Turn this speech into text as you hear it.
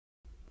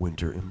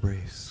Winter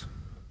Embrace.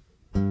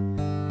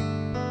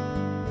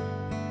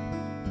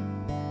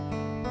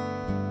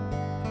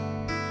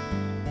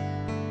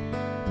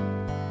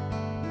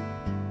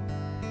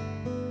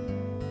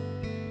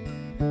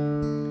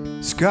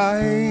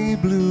 Sky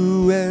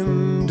blue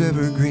and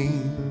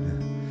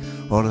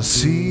evergreen on a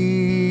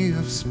sea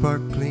of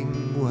sparkling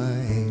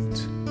white.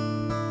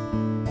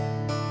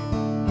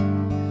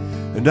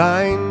 And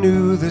I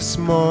knew this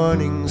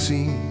morning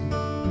scene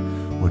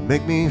would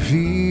make me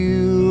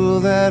feel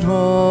that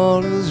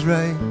all is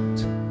right.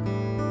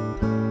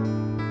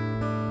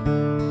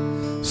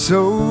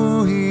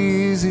 So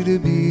easy to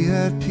be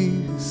at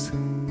peace,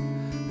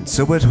 and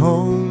so at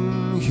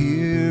home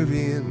here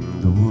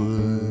in the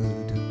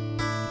wood.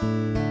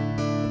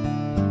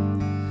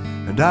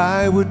 And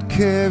I would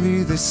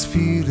carry this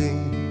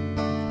feeling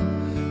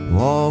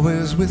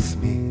always with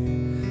me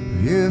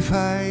if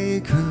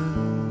I could.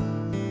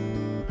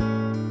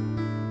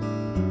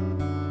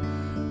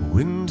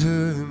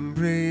 Winter,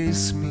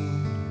 embrace me,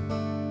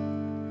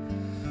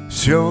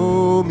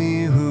 show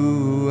me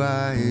who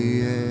I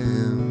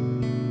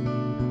am.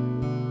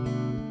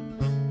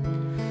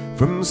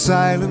 From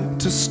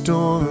silent to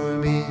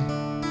stormy,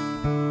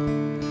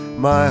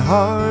 my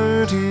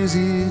heart is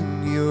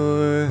in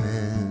your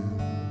hands.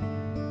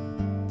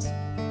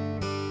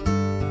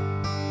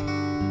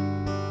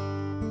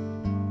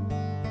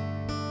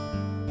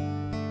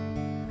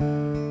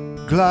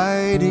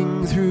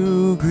 Gliding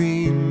through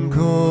green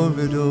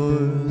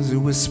corridors, a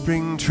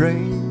whispering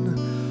train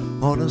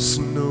on a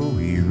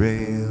snowy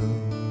rail.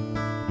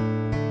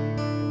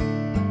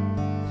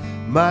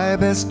 My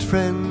best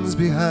friends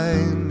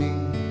behind me,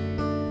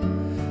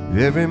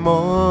 every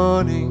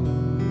morning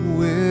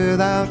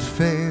without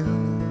fail.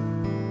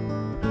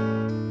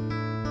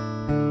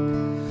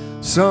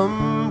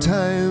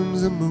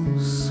 Sometimes a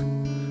moose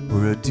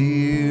or a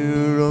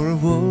deer or a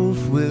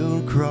wolf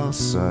will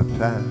cross our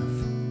path.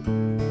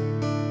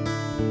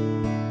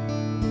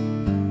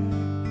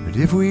 But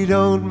if we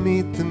don't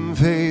meet them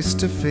face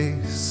to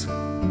face,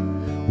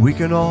 we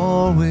can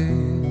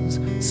always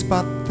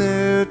spot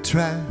their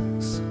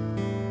tracks.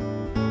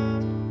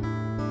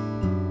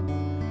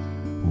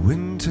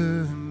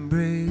 Winter,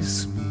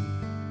 embrace me,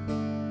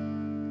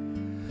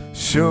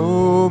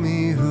 show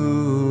me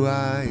who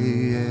I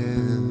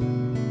am.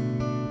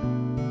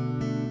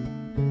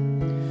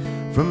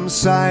 From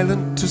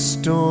silent to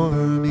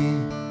stormy,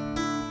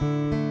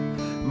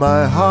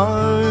 my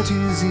heart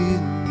is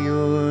in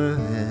your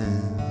hands.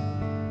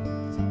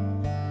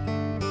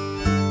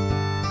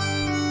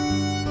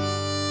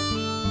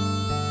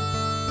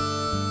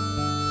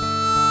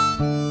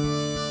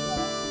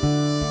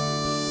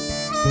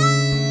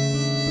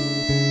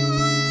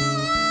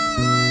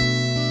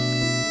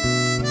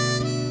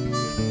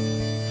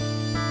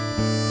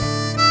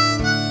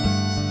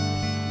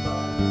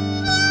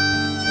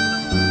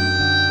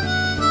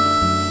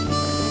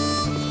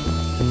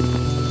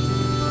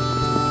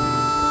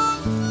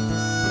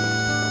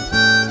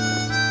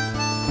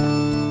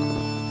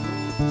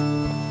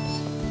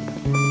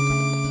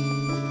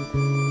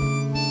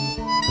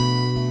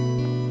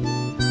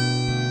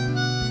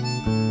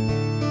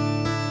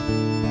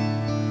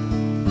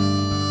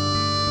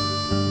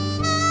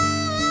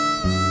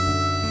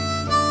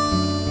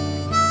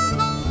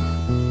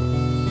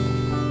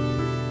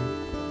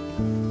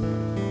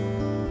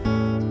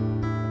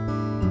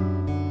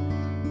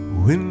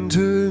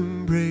 Winter,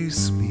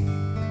 embrace me,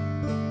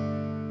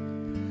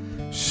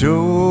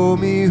 show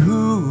me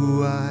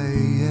who I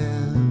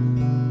am.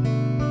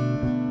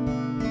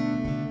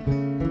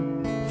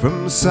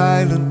 From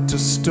silent to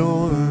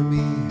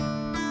stormy,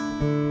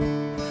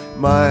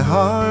 my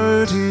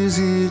heart is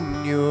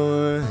in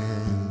your hands.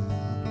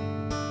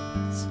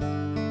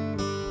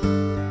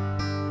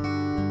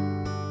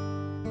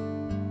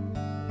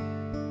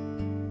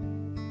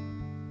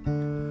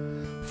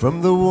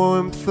 From the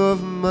warmth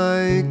of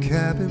my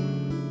cabin,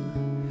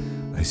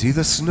 I see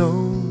the snow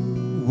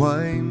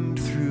wind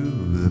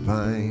through the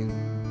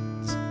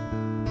pines.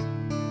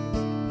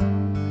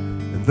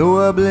 And though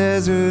a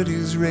blizzard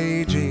is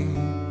raging,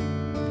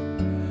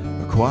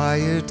 a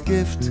quiet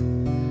gift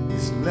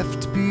is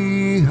left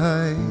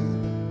behind.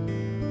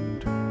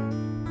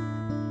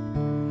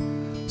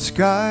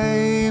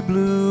 Sky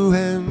blue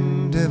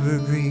and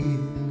evergreen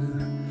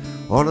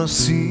on a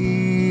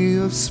sea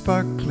of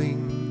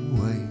sparkling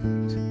white.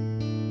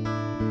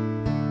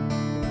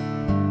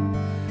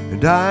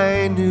 And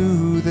I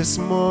knew this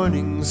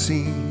morning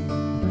scene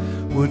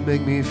would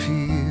make me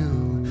feel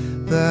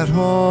that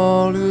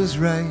all is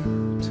right.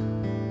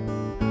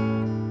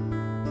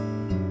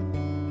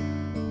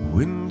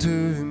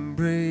 Winter,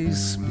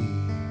 embrace me,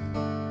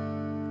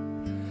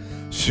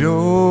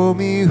 show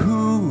me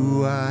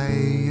who I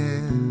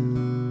am.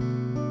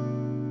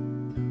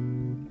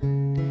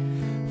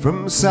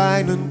 From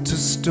silent to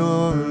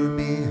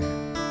stormy,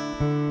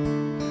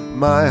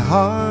 my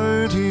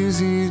heart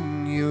is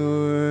in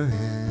your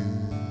hands.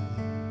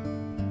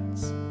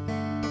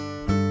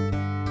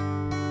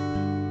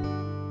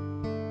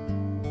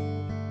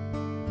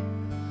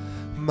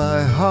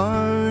 My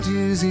heart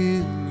is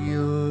in